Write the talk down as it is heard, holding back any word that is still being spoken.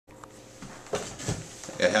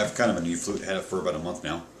I have kind of a new flute. Had it for about a month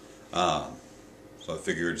now. So I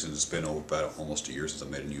figured since it's been about almost a year since I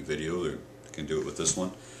made a new video, I can do it with this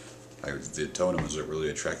one. The tone was what really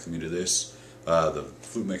attracted me to this. The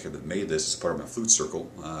flute maker that made this is part of my flute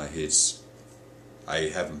circle. I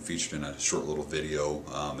have him featured in a short little video.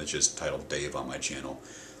 It's just titled Dave on my channel.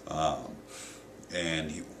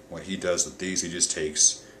 And what he does with these, he just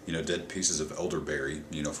takes dead pieces of elderberry,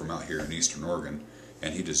 from out here in Eastern Oregon,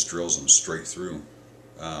 and he just drills them straight through.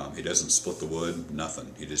 He doesn't split the wood,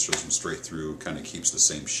 nothing. He just drills them straight through, kind of keeps the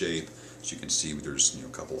same shape. As you can see, there's a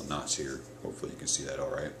couple of knots here. Hopefully you can see that all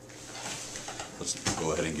right. Let's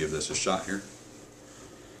go ahead and give this a shot here.